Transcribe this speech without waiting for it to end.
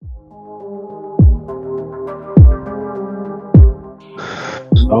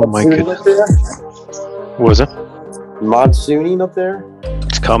Oh my Monsooning up goodness. there? What was it? Monsooning up there?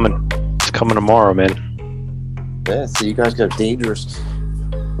 It's coming. It's coming tomorrow, man. Yeah, so you guys got dangerous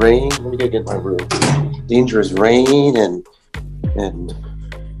rain. Let me get in my room. Dangerous rain and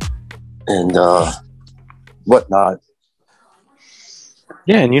whatnot.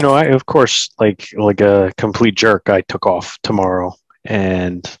 Yeah, and I of course like a complete jerk, I took off tomorrow,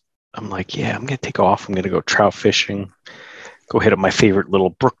 and I'm like, yeah, I'm gonna take off. I'm gonna go trout fishing, go hit up my favorite little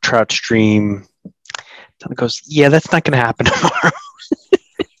brook trout stream. And it goes, yeah, that's not gonna happen tomorrow.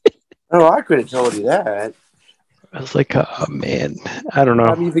 Oh, I could have told you that. I was like, oh man, I don't know.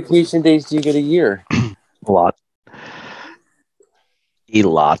 How many vacation days do you get a year? A lot.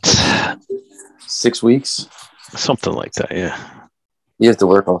 6 weeks? Something like that, yeah. You have to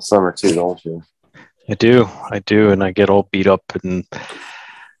work all summer too, don't you? I do, and I get all beat up, and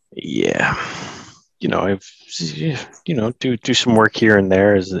yeah, I've do some work here and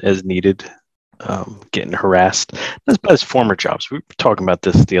there as needed. Getting harassed. That's about his former jobs. We were talking about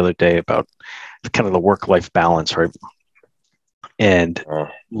this the other day about kind of the work-life balance, right? And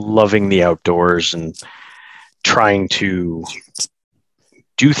loving the outdoors and trying to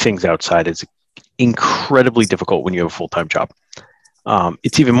do things outside is incredibly difficult when you have a full-time job.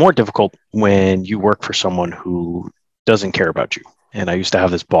 It's even more difficult when you work for someone who doesn't care about you. And I used to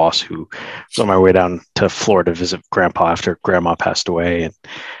have this boss who was on my way down to Florida to visit Grandpa after Grandma passed away. And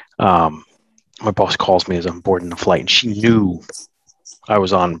my boss calls me as I'm boarding the flight, and she knew I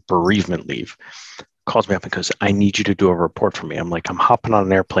was on bereavement leave. Calls me up and goes, I need you to do a report for me. I'm like, I'm hopping on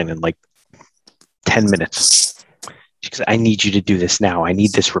an airplane in like 10 minutes. She goes, I need you to do this now. I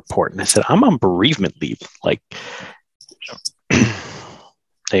need this report. And I said, I'm on bereavement leave. Like,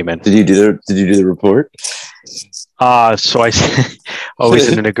 amen. Did you do the report? So I said, always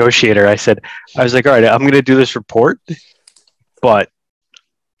in a negotiator, I was like, all right, I'm going to do this report, but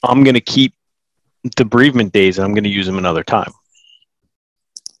I'm going to keep the bereavement days and I'm going to use them another time.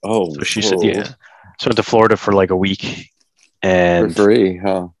 Oh, so she said, yeah. So I went to Florida for like a week and for free,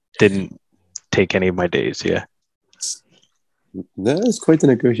 huh? Didn't take any of my days. Yeah. That is quite the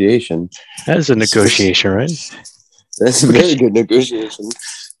negotiation. That is a negotiation, right? That's a very good negotiation.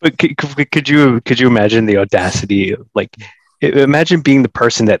 But could you imagine the audacity? Like, imagine being the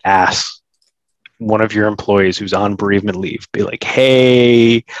person that asks one of your employees who's on bereavement leave, be like,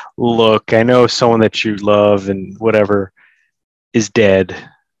 hey, look, I know someone that you love and whatever is dead,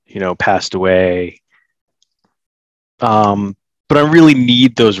 passed away. But I really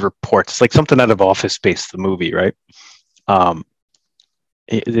need those reports. It's like something out of Office Space, the movie, right?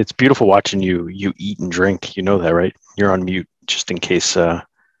 It's beautiful watching you eat and drink. You know that, right? You're on mute just in case you're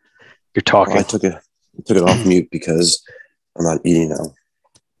talking. I took it off mute because I'm not eating now.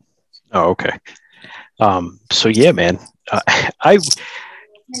 Oh, okay. So yeah, man,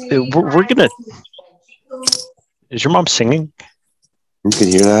 we're gonna. Is your mom singing? You can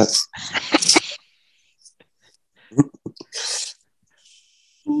hear that.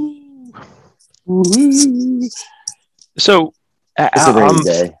 So it's a rainy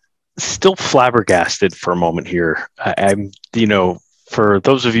day. Still flabbergasted for a moment here. I'm, for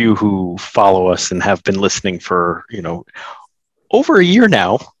those of you who follow us and have been listening for, over a year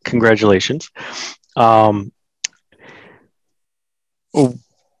now, congratulations.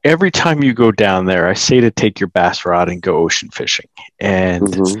 Every time you go down there, I say to take your bass rod and go ocean fishing.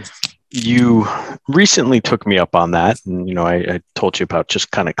 And you recently took me up on that. And, I told you about just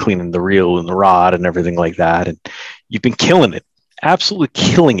kind of cleaning the reel and the rod and everything like that. And you've been killing it. Absolutely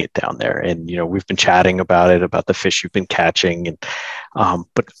killing it down there. And, we've been chatting about it, about the fish you've been catching. And,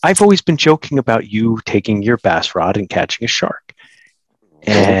 but I've always been joking about you taking your bass rod and catching a shark.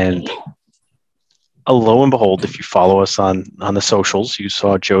 And lo and behold, if you follow us on the socials, you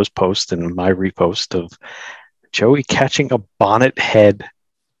saw Joe's post and my repost of Joey catching a bonnet head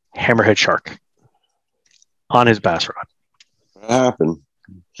hammerhead shark on his bass rod. That happened.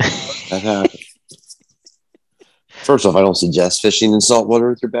 First off, I don't suggest fishing in saltwater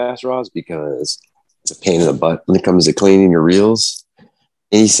with your bass rods because it's a pain in the butt when it comes to cleaning your reels.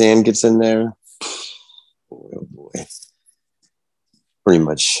 Any sand gets in there. Boy, oh boy. Pretty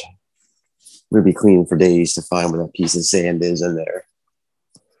much, we'd be cleaning for days to find where that piece of sand is in there.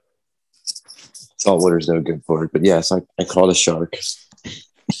 Saltwater is no good for it. But yes, I caught a shark.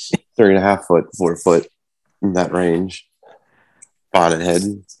 3.5 foot, 4 foot in that range. Bonnet head,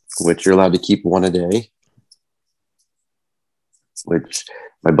 which you're allowed to keep one a day. Which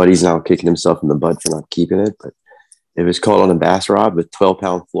my buddy's now kicking himself in the butt for not keeping it, but it was caught on a bass rod with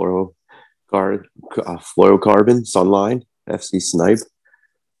 12-pound fluorocarbon Sunline FC Snipe.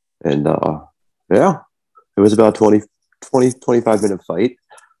 And yeah, it was about 25 minute fight.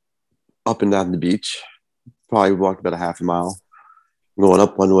 up and down the beach. Probably walked about a half a mile, going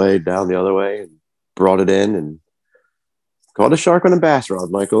up one way, down the other way, and brought it in and caught a shark on a bass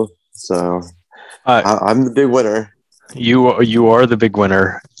rod, Michael. So Uh, I'm the big winner. you are the big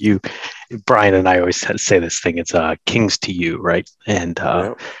winner. Brian and I always say this thing. It's kings to you, right? And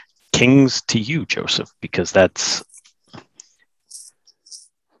Yep. kings to you, Joseph, because that's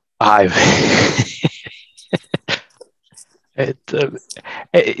I've.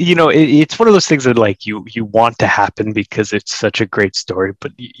 It's one of those things that like you want to happen because it's such a great story,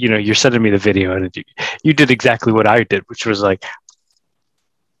 but you're sending me the video and you did exactly what I did, which was like,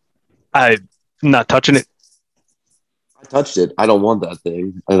 I'm not touching it. I touched it. I don't want that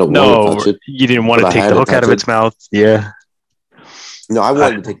thing. I don't want to No, touch it. you didn't want But to I take had the to hook out touch of it. its mouth. Yeah. No, I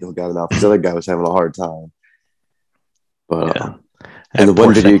wanted to take the hook out of the mouth because the other guy was having a hard time. But Yeah. in the That poor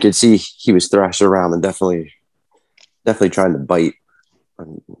one video, thing. you could see he was thrashing around and definitely trying to bite.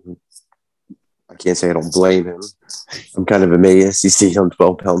 I can't say I don't blame him. I'm kind of amazed. You see him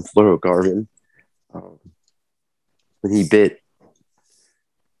 12-pound fluorocarbon. When he bit,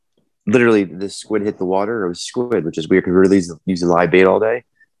 literally the squid hit the water. It was squid, which is weird because we were using live bait all day.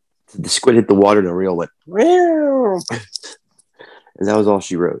 The squid hit the water and the reel went, and that was all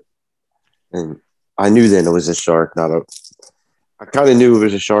she wrote. And I knew then it was a shark, not a. I kind of knew it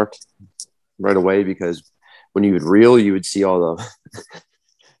was a shark right away because when you would reel, you would see all the.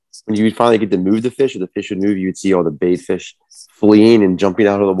 When you would finally get to move the fish, or the fish would move, you would see all the bait fish fleeing and jumping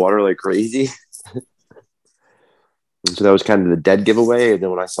out of the water like crazy. And so that was kind of the dead giveaway. And then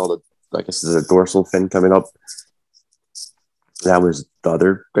when I saw I guess there's a dorsal fin coming up, that was the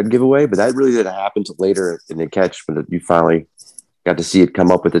other good giveaway. But that really didn't happen until later in the catch when you finally got to see it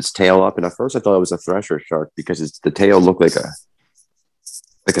come up with its tail up. And at first I thought it was a thresher shark because the tail looked like a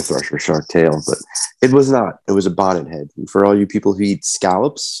thresher shark tail, but it was not. It was a bonnet head. And for all you people who eat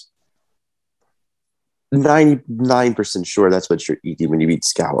scallops, 99% sure that's what you're eating when you eat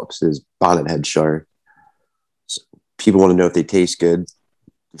scallops is bonnet head shark. So people want to know if they taste good.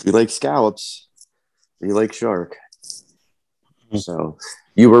 If you like scallops, you like shark. So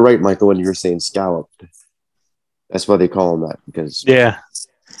you were right, Michael, when you were saying scallop. That's why they call them that, because Yeah.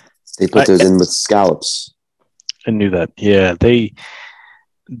 they put those in with scallops. I knew that. Yeah.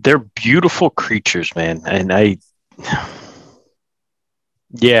 They're beautiful creatures, man. And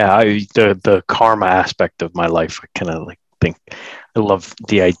the karma aspect of my life, I kind of like think I love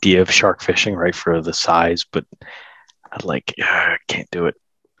the idea of shark fishing, right? For the size, but I can't do it.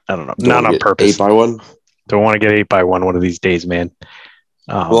 I don't know. Not on purpose. 8x1? Don't want to get 8x1 one of these days, man.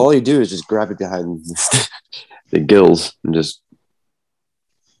 Well, all you do is just grab it behind the gills and just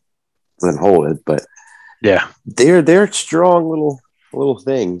then hold it. But yeah, they're strong little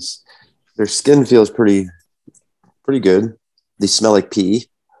things. Their skin feels pretty good. They smell like pee.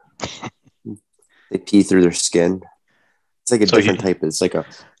 They pee through their skin. It's like a different type. It's like a.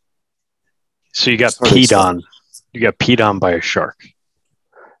 So you got peed on. You got peed on by a shark.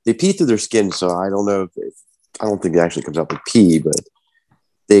 They pee through their skin, so I don't know I don't think it actually comes out with pee, but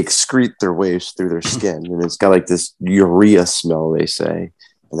they excrete their waste through their skin, and it's got like this urea smell, they say,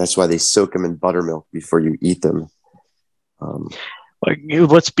 and that's why they soak them in buttermilk before you eat them.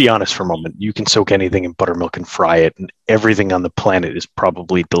 Let's be honest for a moment. You can soak anything in buttermilk and fry it, and everything on the planet is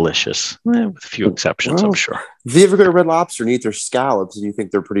probably delicious, with a few exceptions, I'm sure. If you ever go to Red Lobster and eat their scallops and you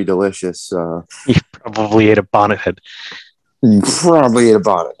think they're pretty delicious, you probably ate a bonnet head. You probably ate a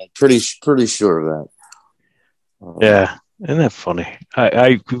bonnet. I'm pretty sure of that. Yeah, isn't that funny?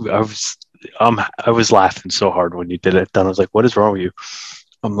 I was laughing so hard when you did it. Then I was like, "What is wrong with you?"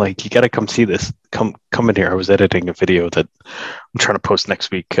 I'm like, "You got to come see this. Come in here." I was editing a video that I'm trying to post next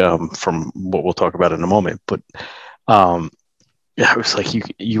week from what we'll talk about in a moment. But I was like,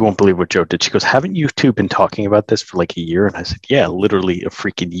 "You won't believe what Joe did." She goes, "Haven't you two been talking about this for like a year?" And I said, "Yeah, literally a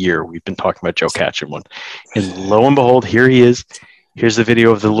freaking year. We've been talking about Joe catching one." And lo and behold, here he is. Here's the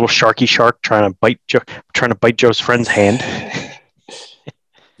video of the little sharky shark trying to bite Joe's friend's hand.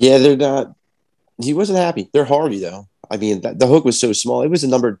 Yeah, they're not. He wasn't happy. They're hardy though. I mean, the hook was so small. It was a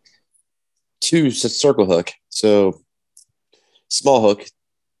number 2 circle hook, so small hook.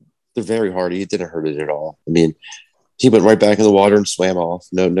 They're very hardy. It didn't hurt it at all. I mean, he went right back in the water and swam off.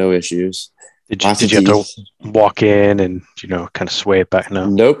 No issues. Did you have to walk in and kind of sway it back? No.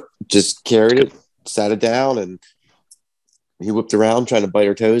 Nope. Just carried it, sat it down, and he whipped around trying to bite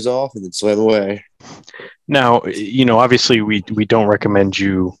her toes off, and then swam away. Now, obviously, we don't recommend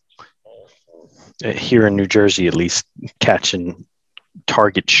you here in New Jersey, at least, catching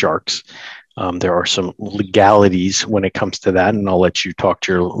target sharks. There are some legalities when it comes to that, and I'll let you talk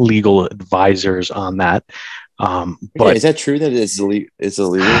to your legal advisors on that. But is that true that it's illegal?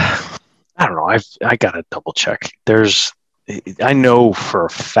 I don't know. I gotta double check. I know for a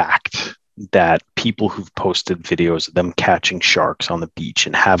fact that people who've posted videos of them catching sharks on the beach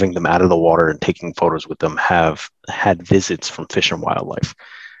and having them out of the water and taking photos with them have had visits from Fish and Wildlife.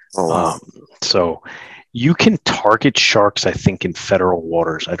 Oh wow. So you can target sharks, I think, in federal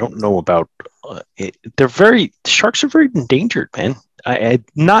waters. I don't know about sharks are very endangered, man.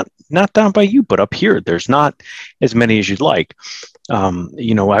 Not down by you, but up here, there's not as many as you'd like.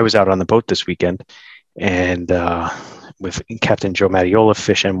 I was out on the boat this weekend, and with Captain Joe Mattiola,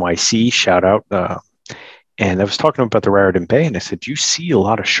 Fish NYC, shout out. And I was talking about the Raritan Bay, and I said, "You see a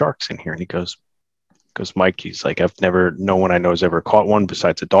lot of sharks in here?" And he goes, Mike, he's like, no one I know has ever caught one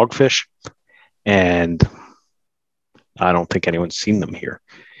besides a dogfish, and I don't think anyone's seen them here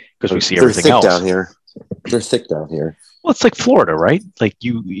because we see everything else down here. They're thick down here. Well, it's like Florida, right? Like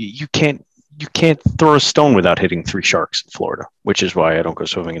you can't throw a stone without hitting 3 sharks in Florida, which is why I don't go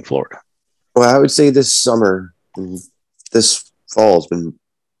swimming in Florida. Well, I would say this summer, this fall has been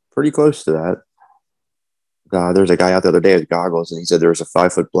pretty close to that. There's a guy out the other day with goggles, and he said there was a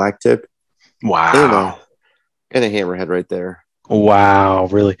 5-foot blacktip. Wow. And a hammerhead right there. Wow,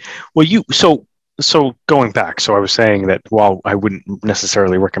 really? Well, so going back, so I was saying that while I wouldn't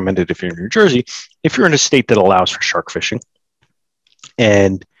necessarily recommend it if you're in New Jersey, if you're in a state that allows for shark fishing,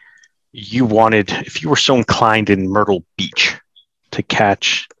 and if you were so inclined in Myrtle Beach to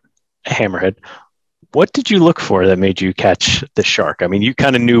catch a hammerhead, what did you look for that made you catch the shark? I mean, you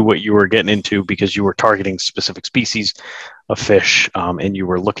kind of knew what you were getting into because you were targeting specific species of fish, and you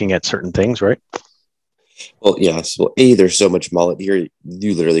were looking at certain things, right? Well, yes. Well, A, there's so much mullet here,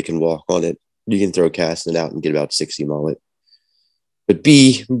 you literally can walk on it. You can throw casting out and get about 60 mullet. But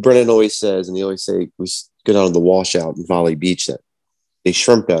B, Brennan always says, and he always say, we go down to the washout in Valley Beach, that they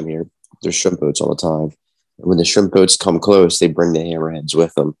shrimp down here. There's shrimp boats all the time. And when the shrimp boats come close, they bring the hammerheads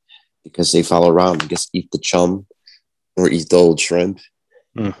with them because they follow around and just eat the chum or eat the old shrimp.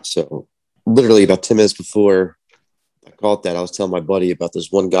 So literally about 10 minutes before I caught that, I was telling my buddy about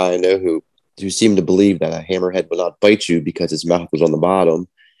this one guy I know who seemed to believe that a hammerhead would not bite you because his mouth was on the bottom.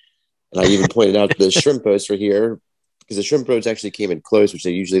 And I even pointed out the shrimp boats were here because the shrimp boats actually came in close, which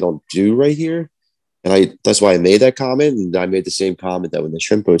they usually don't do right here. And that's why I made that comment. And I made the same comment that when the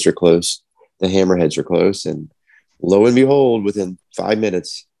shrimp boats are close, the hammerheads are close. And lo and behold, within 5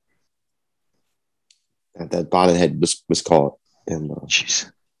 minutes, that bonnethead was caught. And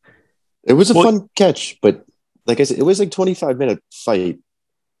it was a fun catch. But like I said, it was like 25-minute fight.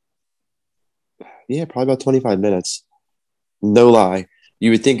 Yeah, probably about 25 minutes. No lie. You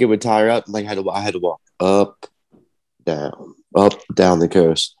would think it would tire up. Like I had to walk up, down the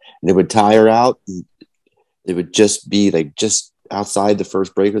coast. And it would tire out. And it would just be like just outside the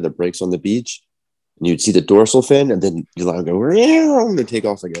first breaker that breaks on the beach. And you'd see the dorsal fin, and then you let them go, and take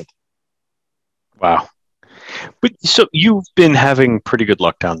off again. Wow. But so you've been having pretty good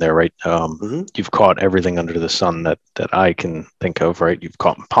luck down there, right? You've caught everything under the sun that I can think of, right? You've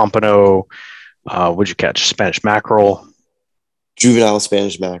caught pompano. What'd you catch? Spanish mackerel? Juvenile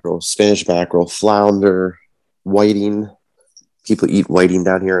Spanish mackerel, flounder, whiting. People eat whiting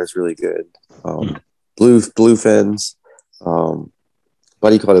down here. It's really good. Blue fins.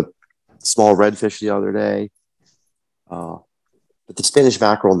 Buddy caught a small redfish the other day. But the Spanish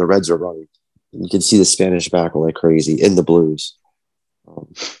mackerel and the reds are running. You can see the Spanish mackerel like crazy in the blues.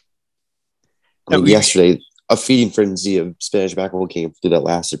 Yesterday, a feeding frenzy of Spanish mackerel came through that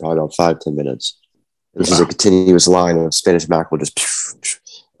lasted probably about 5-10 minutes. It was just a continuous line of Spanish mackerel.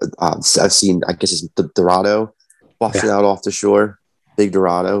 I've seen, I guess it's the Dorado busting out off the shore, big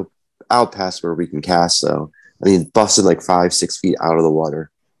Dorado, out past where we can cast. So, I mean, busting like 5-6 feet out of the water.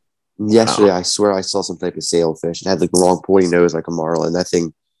 Yesterday, I swear I saw some type of sailfish. It had like the long pointy nose like a marlin. That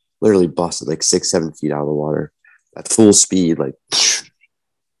thing literally busted like 6-7 feet out of the water at full speed. Like,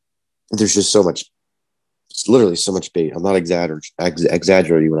 there's just so much. It's literally so much bait. I'm not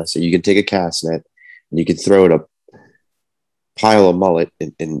exaggerating when I say you can take a cast net and you can throw it a pile of mullet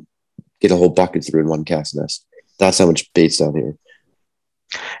and get a whole bucket through in one cast nest. That's how much bait's down here.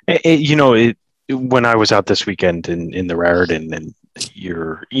 When I was out this weekend in the Raritan, and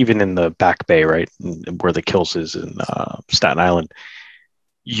you're even in the Back Bay, right, where the Kills is in Staten Island,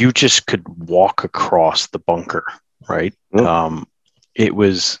 you just could walk across the bunker, right? It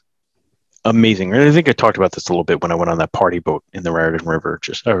was amazing. And I think I talked about this a little bit when I went on that party boat in the Raritan River,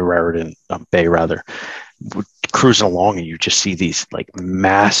 Raritan Bay rather, cruising along, and you just see these like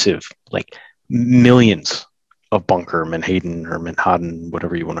massive, like millions of bunker, Menhaden or Manhattan,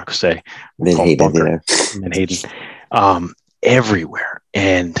 whatever you want to say, Menhaden, everywhere.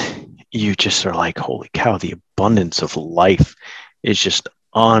 And you just are like, holy cow, the abundance of life is just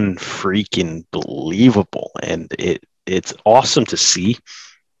unfreaking believable, and it's awesome to see.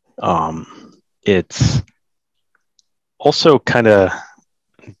 It's also kind of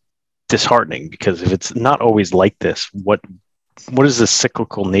disheartening because if it's not always like this, what is the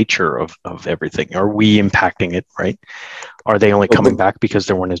cyclical nature of everything? Are we impacting it, right? Are they only coming back because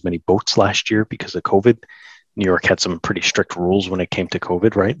there weren't as many boats last year because of COVID? New York had some pretty strict rules when it came to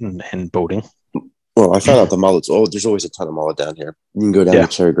COVID, right? And boating. Well, I found out the mullets. Oh, there's always a ton of mullet down here. You can go down to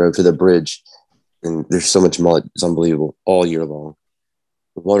Cherry Grove to the bridge, and there's so much mullet. It's unbelievable all year long.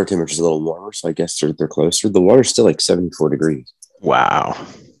 The water temperature is a little warmer, so I guess they're closer. The water's still like 74 degrees. Wow.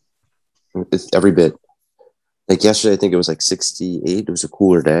 It's every bit. Like yesterday, I think it was like 68. It was a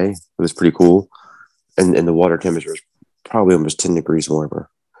cooler day. It was pretty cool. And the water temperature was probably almost 10 degrees warmer.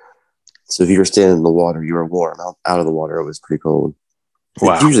 So if you were standing in the water, you were warm. Out of the water, it was pretty cold.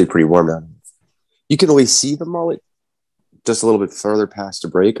 Wow. It's usually pretty warm down. You can always see the mullet just a little bit further past the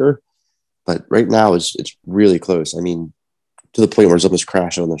breaker. But right now, it's really close. I mean, to the point where it's almost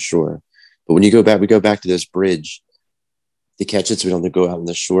crashing on the shore. But when we go back to this bridge to catch it, so we don't have to go out on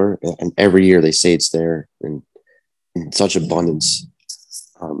the shore. And every year they say it's there in such abundance.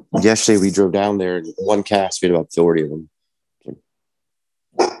 Yesterday we drove down there, and one cast, we had about 40 of them.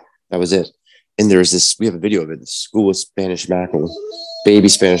 That was it. And there's this, we have a video of it, the school of Spanish mackerel, baby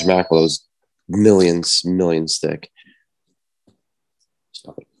Spanish mackerel. It was millions thick.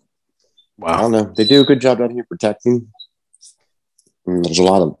 So, wow. I don't know. They do a good job down here protecting. And there's a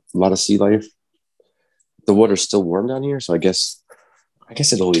lot of sea life. The water's still warm down here, so I guess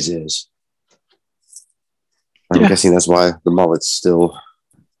it always is. I'm guessing that's why the mullet's still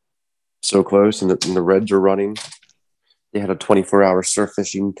so close, and the reds are running. They had a 24-hour surf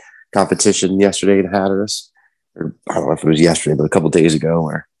fishing competition yesterday in Hatteras. Or I don't know if it was yesterday, but a couple of days ago,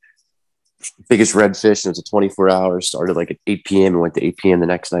 where biggest redfish, and it was a 24 hours, started like at 8 p.m. and went to 8 p.m. the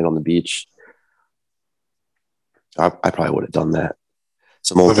next night on the beach. I probably would have done that.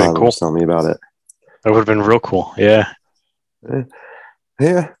 Some old timers was telling me about it. That would have been real cool. Yeah.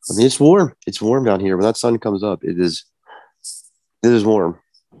 Yeah. I mean, it's warm. It's warm down here. When that sun comes up, it is warm.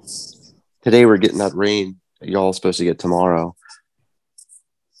 Today we're getting that rain that y'all supposed to get tomorrow.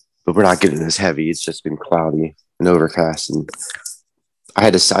 But we're not getting as heavy. It's just been cloudy and overcast. And I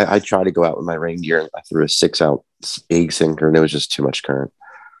tried to go out with my rain gear, and I threw a 6-ounce egg sinker, and it was just too much current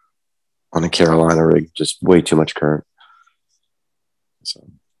on a Carolina rig. Just way too much current. So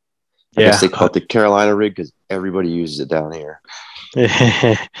I guess they call it the Carolina rig because everybody uses it down here.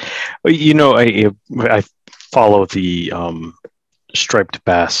 You know, I follow the striped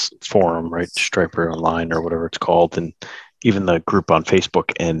bass forum, right? Striper Online or whatever it's called, and even the group on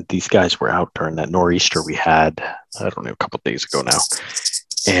Facebook. And these guys were out during that nor'easter we had, I don't know, a couple of days ago now,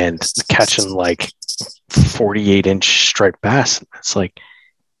 and catching like 48-inch striped bass. It's like,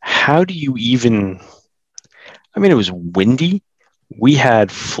 how do you even? I mean, it was windy. We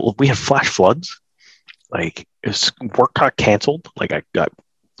had flash floods. Like, work got canceled. Like,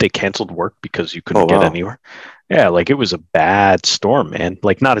 they canceled work because you couldn't get anywhere. Yeah, like it was a bad storm, man.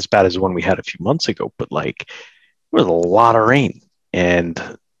 Like, not as bad as the one we had a few months ago, but like it was a lot of rain.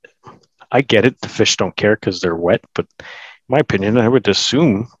 And I get it. The fish don't care because they're wet. But in my opinion, I would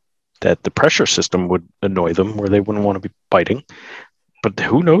assume that the pressure system would annoy them where they wouldn't want to be biting. But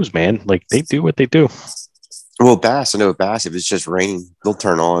who knows, man? Like, they do what they do. Well, bass, if it's just raining, they'll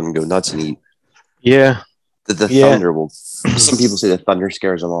turn on and go nuts and eat. Yeah. The thunder will, some people say the thunder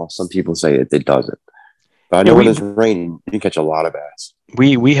scares them off. Some people say it doesn't. But I know when it's raining, you can catch a lot of bass.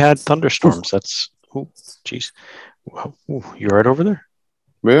 We had thunderstorms. That's, oh, geez. You right over there?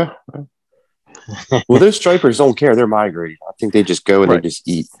 Yeah. Well, those stripers don't care. They're migrating. I think they just go and they just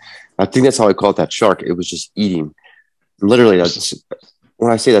eat. I think that's how I caught that shark. It was just eating. Literally,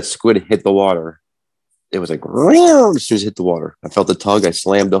 when I say that squid hit the water, it was like, as soon as it hit the water. I felt the tug. I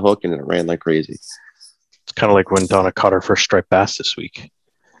slammed the hook, and it ran like crazy. It's kind of like when Donna caught her first striped bass this week.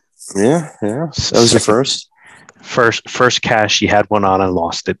 Yeah. That was your first? First cast, she had one on and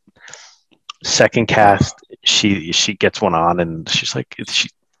lost it. Second cast, she gets one on, and she's like, she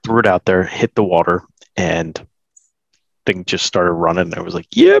threw it out there, hit the water, and thing just started running. I was like,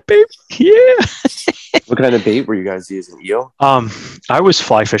 yeah, baby, yeah. What kind of bait were you guys using? Eel? I was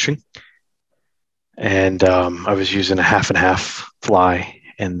fly fishing, and I was using a half and half fly,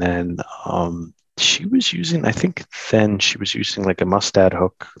 and then she was using, I think then she was using like a mustad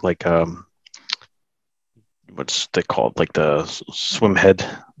hook, like what's they called, like the swim head,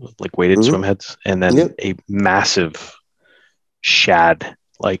 like weighted swim heads, and then a massive shad,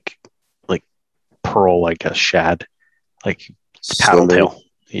 like pearl, like a shad, like paddle tail.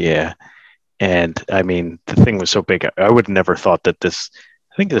 Yeah. And I mean, the thing was so big, I would never thought that this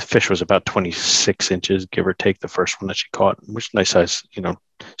I think the fish was about 26 inches, give or take, the first one that she caught, which is nice size,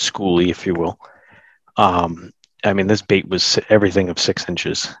 schoolie, if you will. I mean, this bait was everything of 6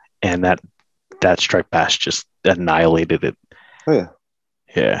 inches, and that striped bass just annihilated it. Oh yeah.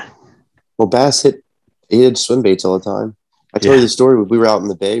 Yeah. Well, bass hit 8-inch swim baits all the time. I told you the story when we were out in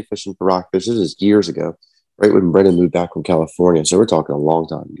the bay fishing for rockfish. This is years ago, right when Brendan moved back from California. So we're talking a long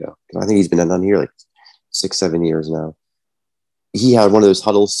time ago. I think he's been down here like 6-7 years now. He had one of those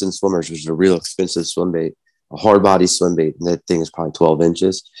Huddleston swimmers, which is a real expensive swim bait, a hard body swim bait, and that thing is probably 12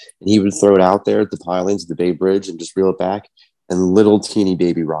 inches. And he would throw it out there at the pilings of the Bay Bridge and just reel it back. And little teeny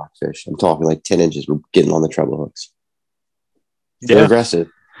baby rockfish, I'm talking like 10 inches, were getting on the treble hooks. They're aggressive.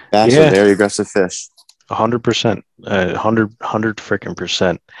 Bass are very aggressive fish. 100%, 100 freaking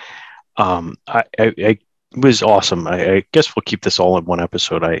percent. It was awesome. I guess we'll keep this all in one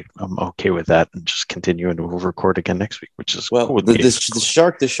episode. I'm okay with that, and just continue, and we'll record again next week, which is well. Cool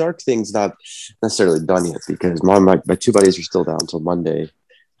the shark thing's not necessarily done yet because my two buddies are still down until Monday.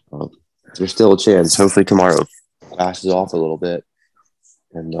 There's still a chance. Hopefully tomorrow passes off a little bit,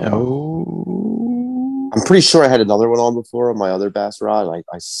 and I'm pretty sure I had another one on before on my other bass rod.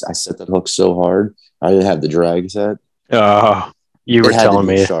 I set that hook so hard I didn't have the drag set. You were telling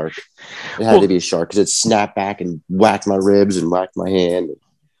me shark. It had to be a shark because it snapped back and whacked my ribs and whacked my hand.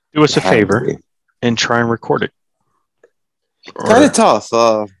 Do us a favor and try and record it. Kind of tough.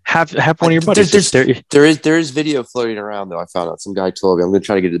 Have one of your buddies. There is video floating around though. I found out. Some guy told me. I'm going to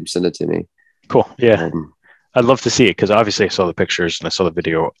try to get him to send it to me. Cool. Yeah. I'd love to see it because obviously I saw the pictures and I saw the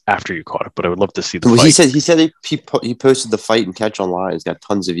video after you caught it, but I would love to see the fight. He said he posted the fight and catch online. It's got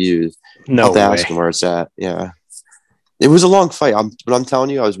tons of views. No I'll have to way. ask him where it's at. Yeah. It was a long fight. But I'm telling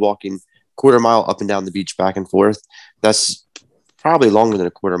you, I was walking quarter mile up and down the beach back and forth. That's probably longer than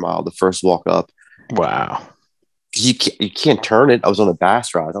a quarter mile, the first walk up. Wow. You can't turn it. I was on a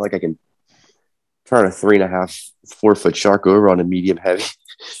bass rod. It's not like I can turn a 3.5, 4 foot shark over on a medium heavy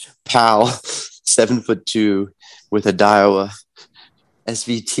pal, 7'2" with a Daiwa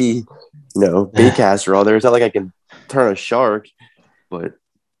SVT, bait caster on there. It's not like I can turn a shark, but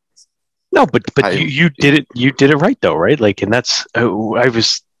no, but you did it. You did it right though, right? Like, and that's I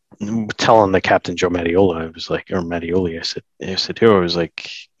was telling the captain Joe Mattioli. I was like, or Mattioli. I said, I was like,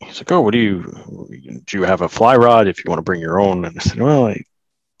 he's like, oh, do you have a fly rod if you want to bring your own? And I said, well, I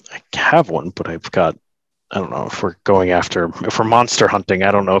have one, but I've got, I don't know if we're monster hunting.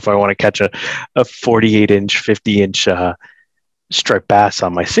 I don't know if I want to catch a 48-inch, 50-inch striped bass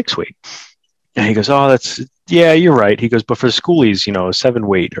on my 6-weight. And he goes, oh, yeah, you're right. He goes, but for the schoolies, a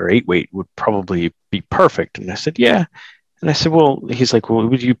 7-weight or 8-weight would probably be perfect. And I said, yeah. And I said, well, he's like, well, what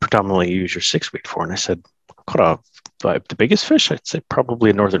would you predominantly use your 6-weight for? And I said, caught the biggest fish. I'd say probably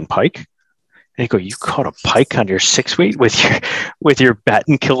a northern pike. And he go, you caught a pike on your 6-weight with your bat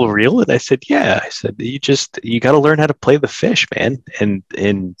and kill reel? And I said, yeah. I said, you got to learn how to play the fish, man. And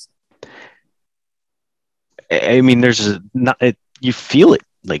I mean, you feel it.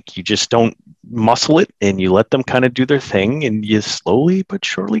 Like, you just don't muscle it and you let them kind of do their thing and you slowly but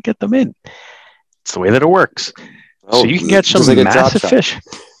surely get them in. It's the way that it works. So you can catch some massive fish.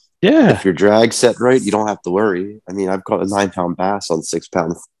 Yeah. If your drag set right, you don't have to worry. I mean, I've caught a 9-pound bass on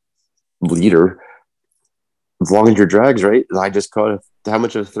 6-pound leader. As long as your drag's right. And I just caught how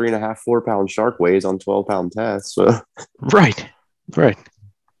much a 3.5, 4-pound shark weighs on 12-pound test. So. Right. It's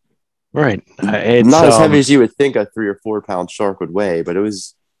not as heavy as you would think a 3 or 4-pound shark would weigh, but it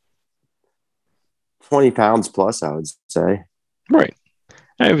was 20 pounds plus, I would say. Right.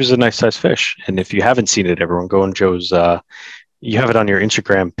 It was a nice size fish. And if you haven't seen it, everyone go on Joe's, you have it on your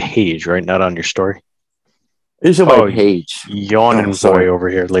Instagram page, right? Not on your story. It's on my page. Yawning boy over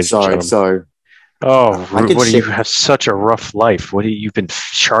here, ladies and gentlemen. Sorry. Oh, you have such a rough life. You've been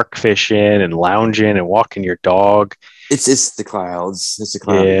shark fishing and lounging and walking your dog. It's the clouds. It's the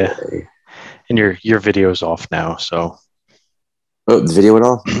clouds. Yeah. And your video's off now, so. Oh, the video went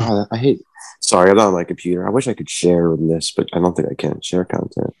off? Oh, I hate. Sorry, I'm not on my computer. I wish I could share with this, but I don't think I can share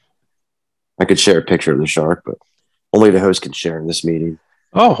content. I could share a picture of the shark, but only the host can share in this meeting.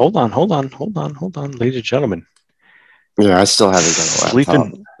 Oh, hold on, ladies and gentlemen. Yeah, I still haven't got a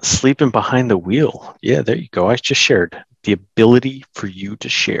laptop. Sleeping behind the wheel. Yeah, there you go. I just shared the ability for you to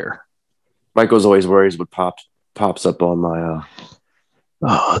share. Michael's always worries what pops up on my.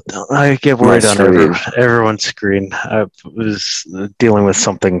 I get worried on everyone's screen. I was dealing with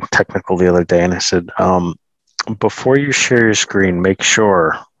something technical the other day, and I said, before you share your screen, make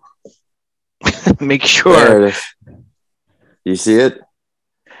sure. You see it?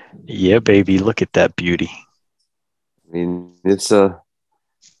 Yeah, baby. Look at that beauty. I mean, it's I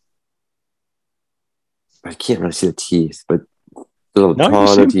can't really see the teeth, but There's a No, you ton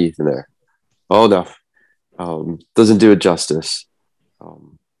see of 'em. teeth in there. Oh no, doesn't do it justice.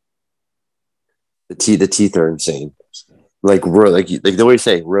 Um, the teeth are insane. Like the way you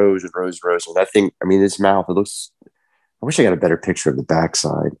say rows and rows and rows. And that thing, I mean, his mouth. It looks. I wish I got a better picture of the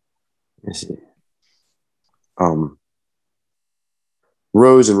backside. Let me see. Um,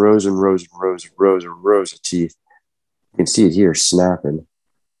 rows and rows and rows and rows and rows and rows of teeth. You can see it here snapping.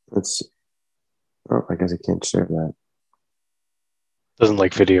 Let's see. Oh, I guess I can't share that. Doesn't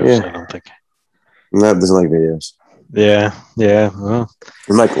like videos, Yeah, I don't think. no, doesn't like videos. Yeah, yeah. Well,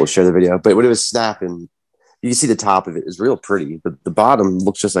 Michael will share the video, but when it was snapping, you can see the top of it is real pretty, but the bottom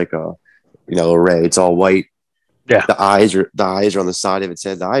looks just like a ray. It's all white. yeah. The eyes are on the side of its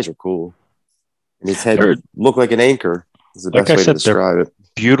head. The eyes are cool, and its head They're looked like an anchor. Is the like best I way to said, they're describe it.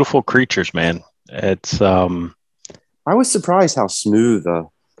 beautiful creatures, man. It's I was surprised how smooth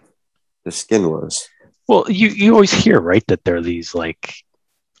the skin was. well, you always hear, right, that they're these like,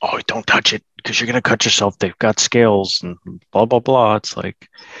 oh, don't touch it because you're gonna cut yourself. They've got scales and blah blah blah. It's like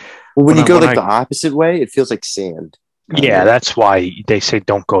Well, when you go when like I the opposite way, it feels like sand. Kind yeah, of. that's why they say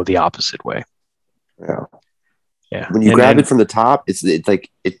don't go the opposite way. Yeah. Yeah, When you and grab then it from the top, it's like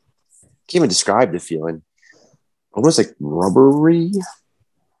it can't even describe the feeling. Almost like rubbery.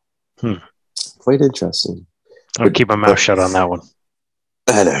 Quite interesting. I'll keep my mouth shut on that one.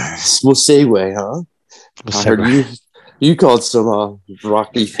 We'll segue, huh? We'll I heard segue. you called some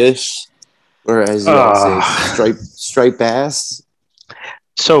rocky fish, or as y'all say, striped bass.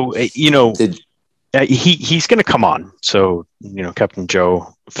 So Did he's going to come on. So Captain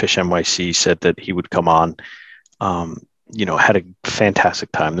Joe Fish NYC said that he would come on. Had a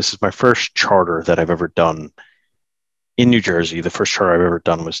fantastic time. This is my first charter that I've ever done in New Jersey. The first charter I've ever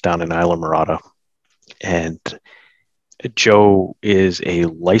done was down in Islamorada, and Joe is a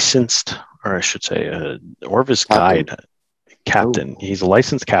licensed, or I should say, Orvis captain? guide captain. He's a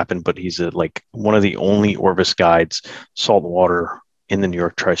licensed captain, but he's like one of the only Orvis guides saltwater in the New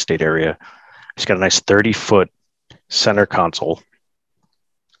York tri-state area. He's got a nice 30-foot center console.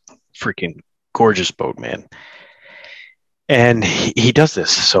 Freaking gorgeous boat, man. And he does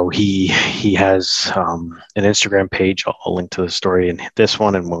this. So he has an Instagram page. I'll link to the story in this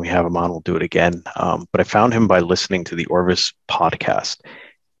one, and when we have him on, we'll do it again. But I found him by listening to the Orvis podcast,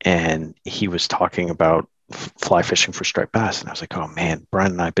 and he was talking about fly fishing for striped bass. And I was like, oh man,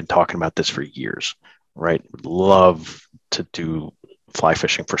 Brian and I have been talking about this for years, right? Would love to do fly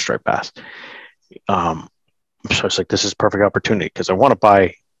fishing for striped bass. So I was like, this is a perfect opportunity because I want to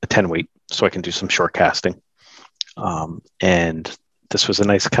buy a 10 weight so I can do some short casting. And this was a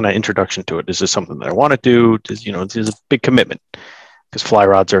nice kind of introduction to it. Is this something that I want to do? This is a big commitment because fly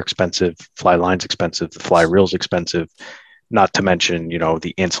rods are expensive, fly line's expensive, the fly reel's expensive, not to mention,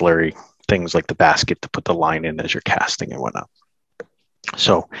 the ancillary things like the basket to put the line in as you're casting and whatnot.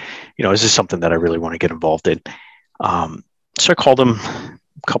 So, this is something that I really want to get involved in. So I called him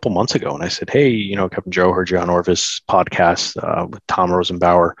a couple months ago and I said, hey, Captain Joe, heard you on Orvis podcast with Tom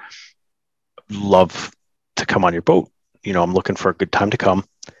Rosenbauer. Love to come on your boat. I'm looking for a good time to come.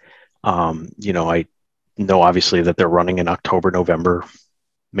 I know obviously that they're running in October, November,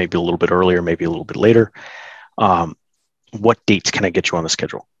 maybe a little bit earlier, maybe a little bit later. What dates can I get you on the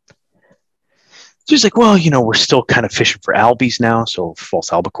schedule? So he's like, well, we're still kind of fishing for albies now. So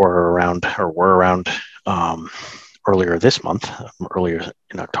false albacore were around earlier this month, earlier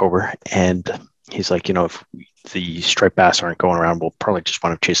in October. And he's like, if the striped bass aren't going around, we'll probably just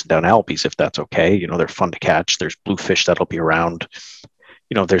wind up chasing down albies if that's okay. They're fun to catch. There's bluefish that'll be around.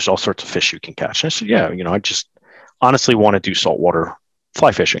 There's all sorts of fish you can catch. And I said, yeah, I just honestly want to do saltwater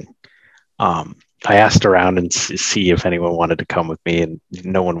fly fishing. I asked around and see if anyone wanted to come with me, and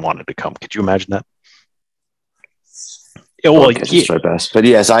no one wanted to come. Could you imagine that? Yeah, well, striped bass, but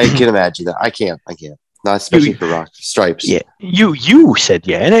yes, I can imagine that. I can't. Not especially for rock stripes. Yeah, you said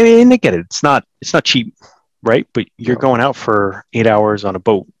yeah, and I get it. It's not cheap, right? But you're going out for 8 hours on a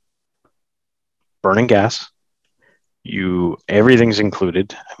boat, burning gas. Everything's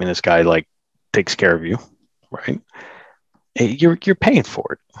included. I mean, this guy takes care of you, right? You're paying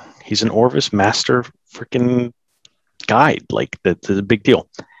for it. He's an Orvis master freaking guide. That's a big deal.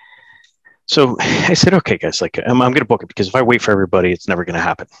 So I said, okay, guys, I'm going to book it because if I wait for everybody, it's never going to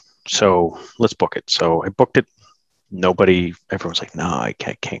happen. So let's book it. So I booked it. Everyone's like, no, I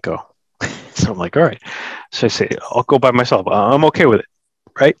can't go. So I'm like, all right. So I say, I'll go by myself. I'm okay with it,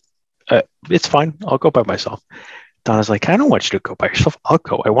 right? It's fine. I'll go by myself. Donna's like, I don't want you to go by yourself. I'll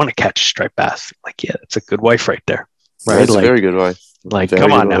go. I want to catch striped bass. I'm like, yeah, that's a good wife right there. Right? That's a very good wife.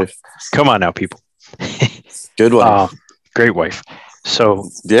 Come on now, people. Good wife. Great wife. So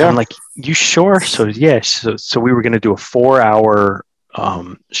Yeah. I'm like, you sure? So yeah. So we were going to do a 4 hour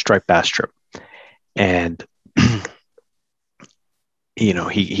striped bass trip, and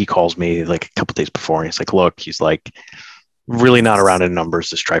he calls me like a couple days before, and he's like, look, he's like, really not around in numbers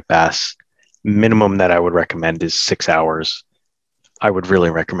to striped bass. Minimum that I would recommend is 6 hours. I would really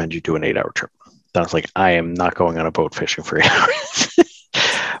recommend you do an 8 hour trip. Then I was like, I am not going on a boat fishing for 8 hours,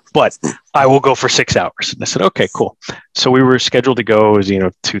 but I will go for 6 hours. And I said, okay, cool. So we were scheduled to go,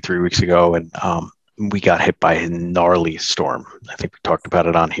 2-3 weeks ago, and we got hit by a gnarly storm. I think we talked about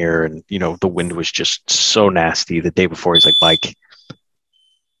it on here, and the wind was just so nasty. The day before, he's like, Mike,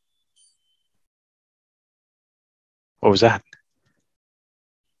 what was that?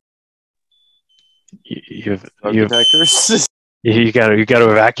 You got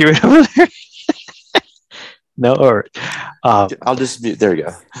to evacuate over there. No, or I'll just mute. There you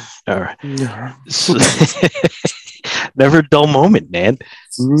go. All right. Never a dull moment, man.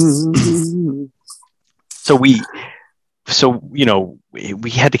 So we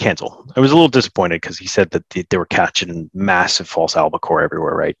had to cancel. I was a little disappointed because he said that they were catching massive false albacore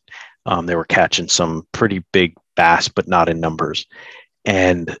everywhere, right? They were catching some pretty big bass, but not in numbers.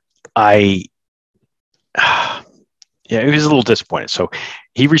 And it was a little disappointed. So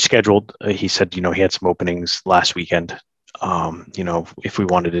he rescheduled. He said, he had some openings last weekend. If we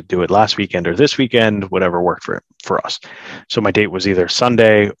wanted to do it last weekend or this weekend, whatever worked for us. So my date was either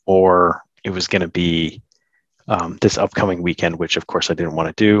Sunday or it was going to be this upcoming weekend, which of course I didn't want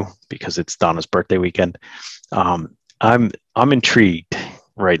to do because it's Donna's birthday weekend. I'm intrigued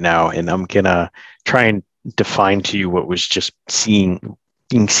right now, and I'm gonna try and define to you what was just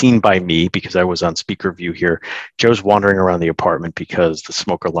being seen by me because I was on speaker view here. Joe's wandering around the apartment because the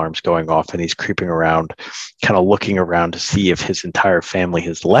smoke alarm's going off, and he's creeping around, kind of looking around to see if his entire family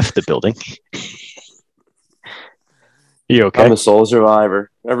has left the building. You okay? I'm a sole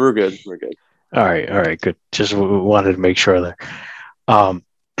survivor. We're good. We're good. All right, good. Just wanted to make sure there.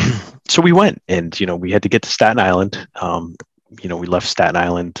 So we went, and we had to get to Staten Island. We left Staten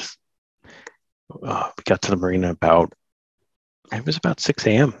Island. We got to the marina about 6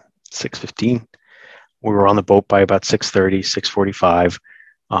 a.m., 6:15. We were on the boat by about 6:30, 6:45.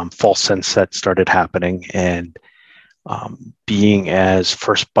 False sunset started happening, and being as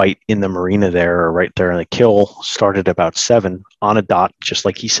first bite in the marina there, or right there in the kill, started about 7 on a dot, just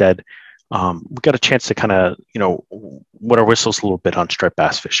like he said. We got a chance to kind of, wet our whistles a little bit on striped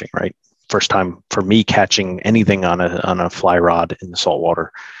bass fishing, right? First time for me catching anything on a fly rod in the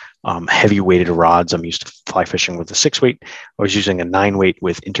saltwater. Heavy weighted rods. I'm used to fly fishing with a 6-weight. I was using a 9-weight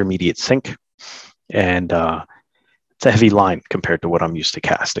with intermediate sink, and it's a heavy line compared to what I'm used to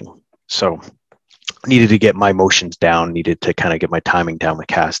casting. So needed to get my motions down, needed to kind of get my timing down with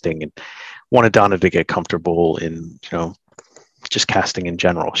casting, and wanted Donna to get comfortable in, just casting in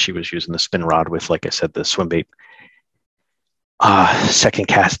general. She was using the spin rod with, like I said, the swim bait. Second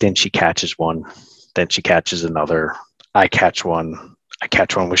cast in, she catches one, then she catches another. I catch one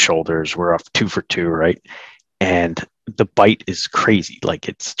with shoulders. We're off 2 for 2, right? And the bite is crazy. Like,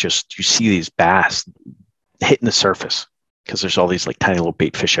 it's just, you see these bass hitting the surface because there's all these like tiny little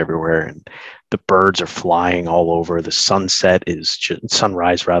bait fish everywhere, and the birds are flying all over. The sunrise is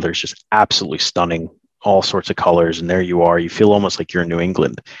just absolutely stunning. All sorts of colors, and there you are. You feel almost like you're in New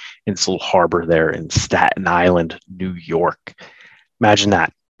England, in this little harbor there in Staten Island, New York. Imagine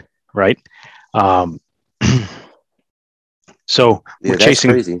that, right? So we're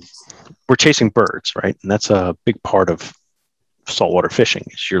chasing birds, right? And that's a big part of saltwater fishing.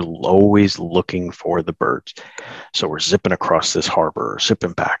 Is you're always looking for the birds. So we're zipping across this harbor,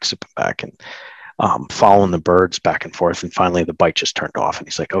 zipping back, and following the birds back and forth. And finally the bite just turned off, and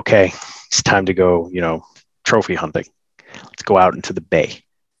he's like, okay, it's time to go, trophy hunting. Let's go out into the bay.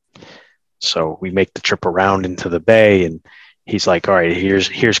 So we make the trip around into the bay, and he's like, all right,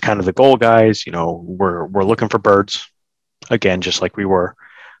 here's kind of the goal, guys. We're looking for birds again, just like we were.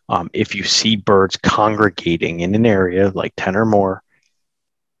 If you see birds congregating in an area, like 10 or more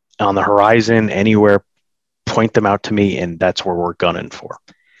on the horizon, anywhere, point them out to me, and that's where we're gunning for.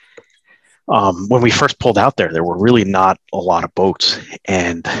 When we first pulled out there were really not a lot of boats,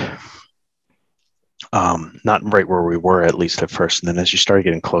 and not right where we were, at least at first. And then as you started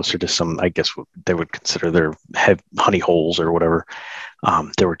getting closer to some, I guess they would consider their honey holes or whatever,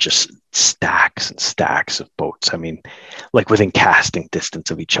 there were just stacks and stacks of boats. I mean, like within casting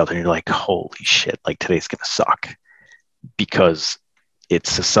distance of each other. And you're like, holy shit, like today's going to suck, because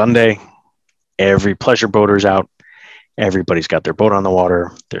it's a Sunday. Every pleasure boater's out. Everybody's got their boat on the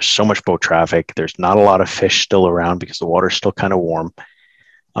water. There's so much boat traffic. There's not a lot of fish still around because the water's still kind of warm.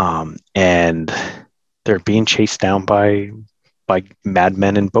 And they're being chased down by by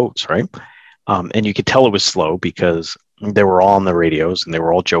madmen in boats, right? And you could tell it was slow because they were all on the radios and they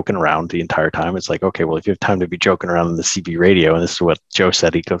were all joking around the entire time. It's like, okay, well, if you have time to be joking around on the CB radio, and this is what Joe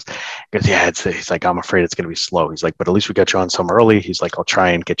said, he goes, yeah, he's like, I'm afraid it's going to be slow. He's like, but at least we got you on some early. He's like, I'll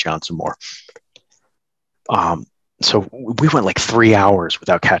try and get you on some more. So we went like 3 hours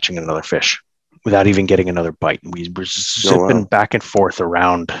without catching another fish, without even getting another bite. We were zipping back and forth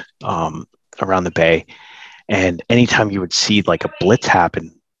around the bay. And anytime you would see like a blitz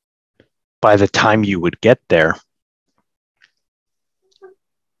happen, by the time you would get there,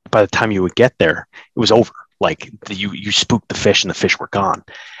 it was over. Like you spooked the fish and the fish were gone.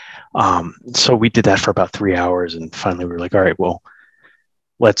 So we did that for about 3 hours. And finally we were like, all right, well,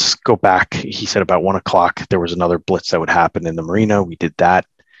 let's go back. He said about 1 o'clock, there was another blitz that would happen in the marina. We did that.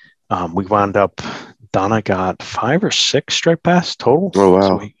 We wound up, Donna got 5 or 6 striped bass total. Oh,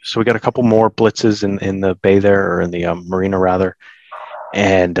 wow. So we got a couple more blitzes in the bay there, or in the marina rather.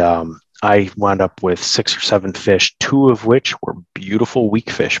 And I wound up with 6 or 7 fish, 2 of which were beautiful weak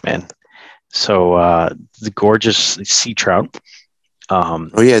fish, man. So the gorgeous sea trout.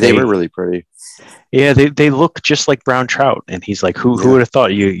 They were really pretty. Yeah, they look just like brown trout. And he's like, who would have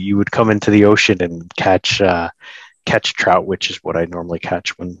thought you would come into the ocean and catch trout, which is what I normally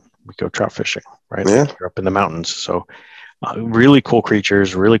catch when we go trout fishing, right? Yeah. Like you're up in the mountains. So really cool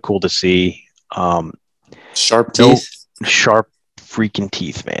creatures, really cool to see. Sharp teeth. Sharp freaking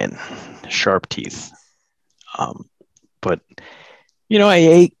teeth, man. Sharp teeth. But you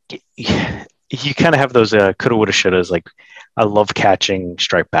kind of have those coulda, woulda, shouldas. Like I love catching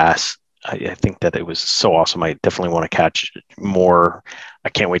striped bass. I think that it was so awesome. I definitely want to catch more. I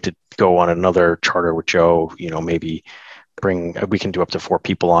can't wait to go on another charter with Joe. Maybe we can do up to 4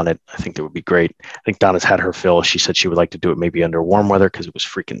 people on it. I think that would be great. I think Donna's had her fill. She said she would like to do it maybe under warm weather because it was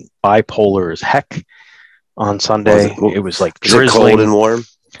freaking bipolar as heck on Sunday. It was like drizzling. Cold and warm.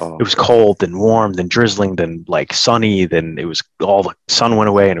 Oh. It was cold, then warm, then drizzling, then like sunny, then it was all the sun went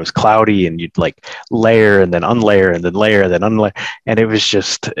away and it was cloudy, and you'd like layer and then unlayer and then layer and then unlayer, and it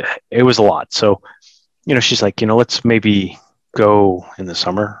was a lot. So she's like, let's maybe go in the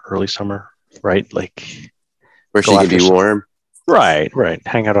summer, early summer, right? Like where she can be warm. Right.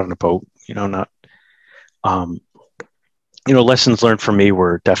 Hang out on a boat, not lessons learned for me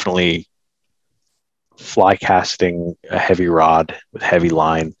were definitely fly casting a heavy rod with heavy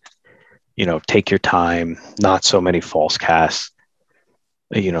line. Take your time, not so many false casts.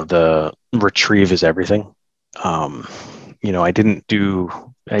 The retrieve is everything. I do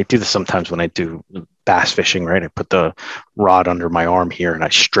this sometimes when I do bass fishing, right? I put the rod under my arm here and I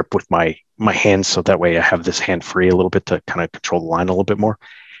strip with my hands, so that way I have this hand free a little bit to kind of control the line a little bit more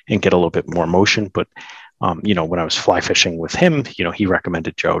and get a little bit more motion. But when I was fly fishing with him, he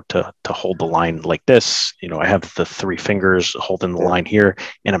recommended Joe to hold the line like this. I have the 3 fingers holding the line here,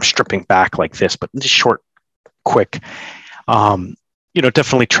 and I'm stripping back like this, but just short, quick.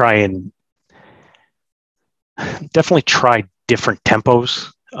 Definitely try different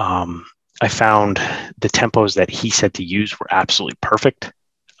tempos. I found the tempos that he said to use were absolutely perfect.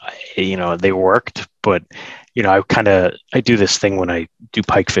 They worked, but I do this thing when I do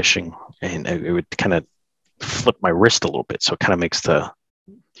pike fishing, and it would kind of flip my wrist a little bit, so it kind of makes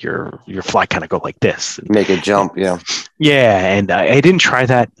your fly kind of go like this, make it jump. Yeah, and I didn't try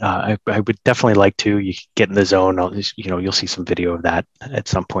that. I would definitely like to. You get in the zone. You'll see some video of that at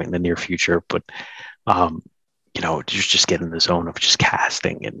some point in the near future. But just get in the zone of just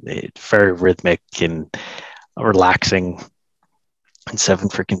casting, and it's very rhythmic and relaxing. And 7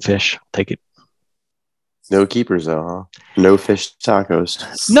 freaking fish. I'll take it. No keepers though, huh? No fish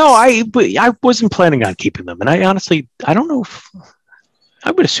tacos. No, I wasn't planning on keeping them, and I honestly, I don't know if I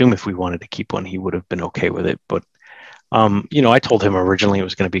would assume if we wanted to keep one, he would have been okay with it. But I told him originally it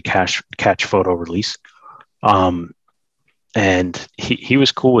was going to be catch photo release, and he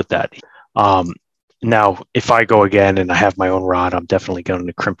was cool with that. Now, if I go again and I have my own rod, I'm definitely going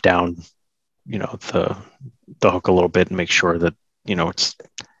to crimp down, the hook a little bit and make sure that it's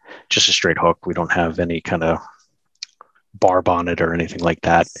just a straight hook. We don't have any kind of barb on it or anything like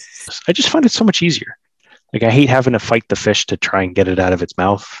that. I just find it so much easier. Like I hate having to fight the fish to try and get it out of its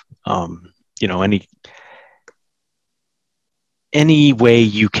mouth. Any way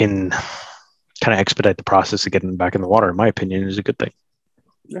you can kind of expedite the process of getting them back in the water, in my opinion, is a good thing.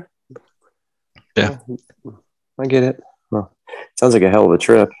 Yeah. I get it. Well, sounds like a hell of a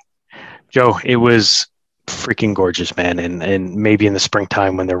trip. Joe, it was freaking gorgeous, man. And maybe in the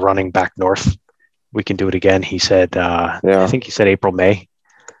springtime when they're running back north, we can do it again. He said, I think he said April, May.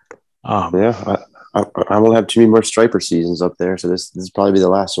 I will have 2 more striper seasons up there. So this will probably be the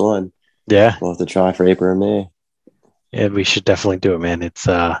last one. Yeah. We'll have to try for April or May. Yeah, we should definitely do it, man. It's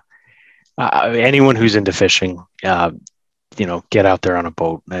anyone who's into fishing, get out there on a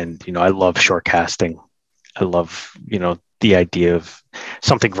boat. And I love shore casting. I love the idea of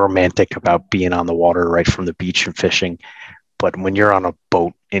something romantic about being on the water right from the beach and fishing. But when you're on a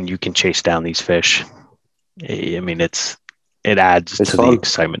boat and you can chase down these fish, I mean, it adds It's to the fun.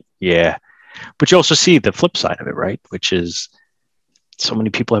 excitement. Yeah, but you also see the flip side of it, right? Which is so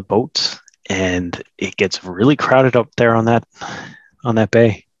many people have boats, and it gets really crowded up there on that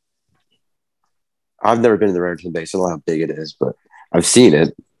bay. I've never been to the Raritan Bay, so I don't know how big it is, but I've seen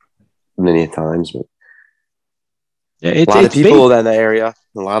it many times. But Yeah, a it's lot of it's big. people in that area,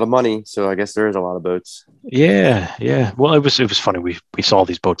 a lot of money. So I guess there is a lot of boats. Yeah, yeah. Well, it was funny. We saw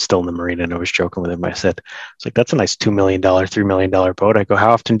these boats still in the marina, and I was joking with him. I said, "It's like that's a nice $2 million, $3 million boat." I go,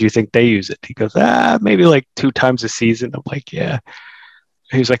 "How often do you think they use it?" He goes, maybe like 2 times a season." I'm like, "Yeah."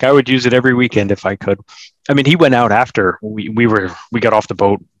 He's like, "I would use it every weekend if I could." I mean, he went out after we got off the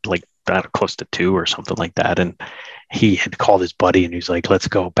boat like close to 2 or something like that, and he had called his buddy, and he's like, "Let's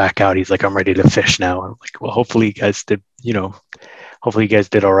go back out." He's like, "I'm ready to fish now." I'm like, "Well, hopefully you guys did. Hopefully you guys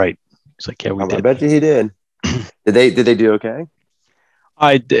did all right." He's like, "Yeah, we I did." bet you he did. Did they do okay?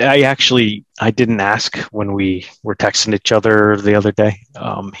 I didn't ask when we were texting each other the other day.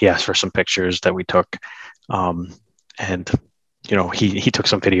 He asked for some pictures that we took, and he took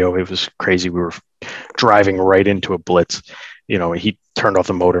some video. It was crazy. We were driving right into a blitz. He turned off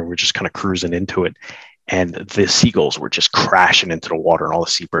the motor and we're just kind of cruising into it, and the seagulls were just crashing into the water, and all the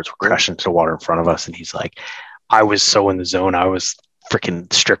seabirds were crashing into the water in front of us. And he's like, "I was so in the zone. I was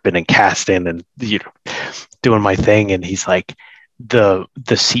freaking stripping and casting and doing my thing." And he's like, the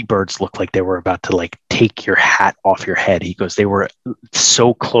seabirds looked like they were about to like take your hat off your head. He goes, they were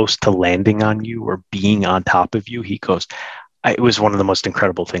so close to landing on you or being on top of you. He goes, it was one of the most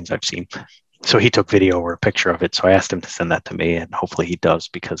incredible things I've seen. So he took video or a picture of it. So I asked him to send that to me, and hopefully he does,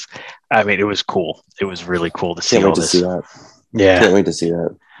 because I mean, it was cool. It was really cool to see Can't all wait to see this. that. Yeah. Can't wait to see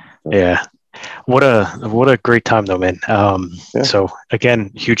that. Yeah. What a great time though, man. Yeah. So again,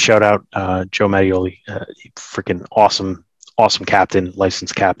 huge shout out, Joe Mattioli, freaking awesome captain,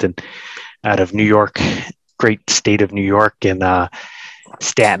 licensed captain out of New York, great state of New York, and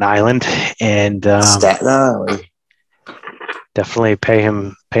Staten Island. And Staten Island. definitely pay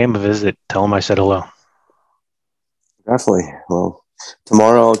him a visit. Tell him I said hello. Definitely. Well,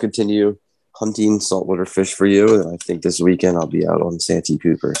 tomorrow I'll continue hunting saltwater fish for you, and I think this weekend I'll be out on Santee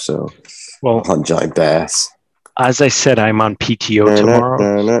Cooper, so Well, I'll hunt giant bass. As I said, I'm on PTO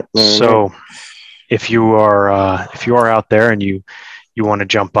tomorrow, so if you are out there and you want to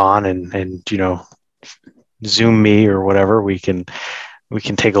jump on and Zoom me or whatever, we can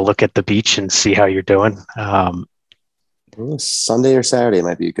take a look at the beach and see how you're doing. Sunday or Saturday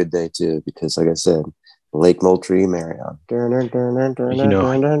might be a good day too, because like I said, Lake Moultrie, Marion.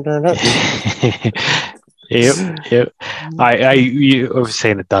 Yep. I was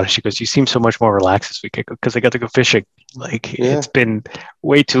saying to Donna, she goes, "You seem so much more relaxed this week," because I got to go fishing. Like, it's been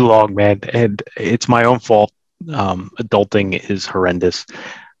way too long, man, and it's my own fault. Adulting is horrendous,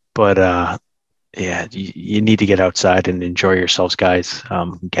 but yeah, you need to get outside and enjoy yourselves, guys,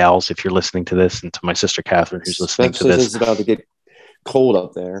 gals, if you're listening to this, and to my sister Catherine, who's listening to this. It's about to get cold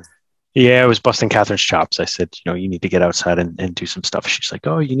up there. Yeah, I was busting Catherine's chops. I said, you need to get outside and do some stuff. She's like,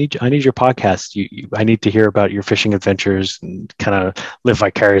 "Oh, I need your podcast. I need to hear about your fishing adventures and kind of live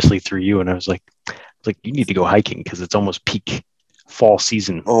vicariously through you." And I was like, "You need to go hiking because it's almost peak fall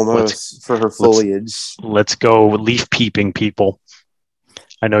season." Almost for her foliage. Let's go leaf peeping, people.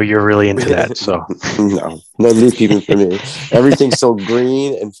 I know you're really into that, so no leaf peeping for me. Everything's so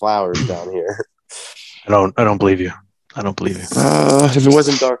green and flowers down here. I don't believe you. I don't believe you. If it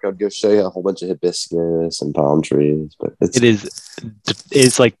wasn't dark, I'd go show you a whole bunch of hibiscus and palm trees. But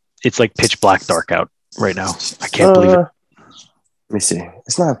it's like pitch black dark out right now. I can't believe it. Let me see.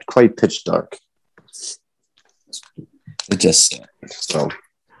 It's not quite pitch dark. It just so.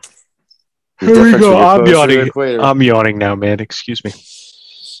 Here we go. I'm yawning. I'm yawning now, man. Excuse me.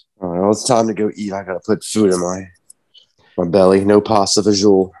 All right, well, it's time to go eat. I gotta put food in my belly. No pasta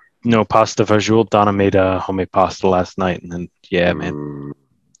visual. No pasta visual. Donna made a homemade pasta last night, and then man,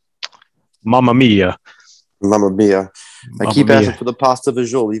 Mamma mia. I keep asking for the pasta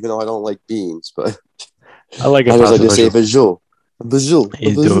visual, even though I don't like beans, but I like it. I just say visual. Well,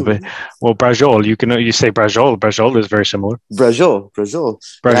 brajol. You say brajol. Brajol is very similar. Brajol.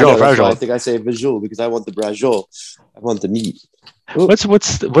 I think I say visual because I want the brajol. I want the meat. Ooh. What's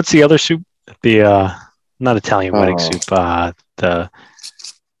the other soup? The not Italian wedding soup. The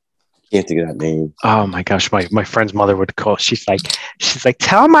can't think of that name. Oh my gosh, my friend's mother would call. She's like,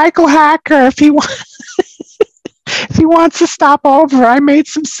 tell Michael Hacker if he wants. If he wants to stop over, I made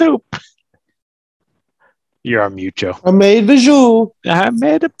some soup. You're on mute, Joe. I made visual. I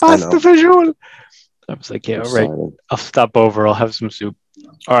made a pasta visual. I was like, yeah, all right. I'll stop over. I'll have some soup.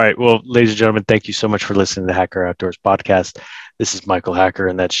 All right. Well, ladies and gentlemen, thank you so much for listening to Hacker Outdoors podcast. This is Michael Hacker,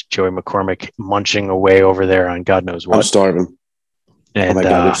 and that's Joey McCormick munching away over there on God knows what. I'm starving. And, oh my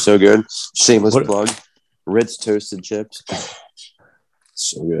God, they're so good. Shameless plug. Ritz toasted chips.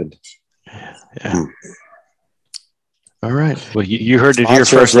 So good. Yeah. All right. Well, you heard it Sponsor here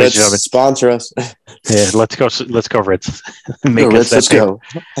first, ladies and gentlemen. Sponsor us. Yeah, let's go, Ritz. Let's go.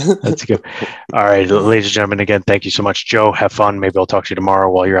 Let's go. All right, ladies and gentlemen. Again, thank you so much, Joe. Have fun. Maybe I'll talk to you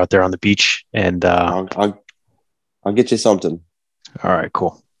tomorrow while you're out there on the beach. And I'll get you something. All right.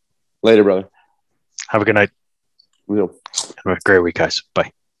 Cool. Later, brother. Have a good night. Have a great week, guys.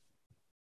 Bye.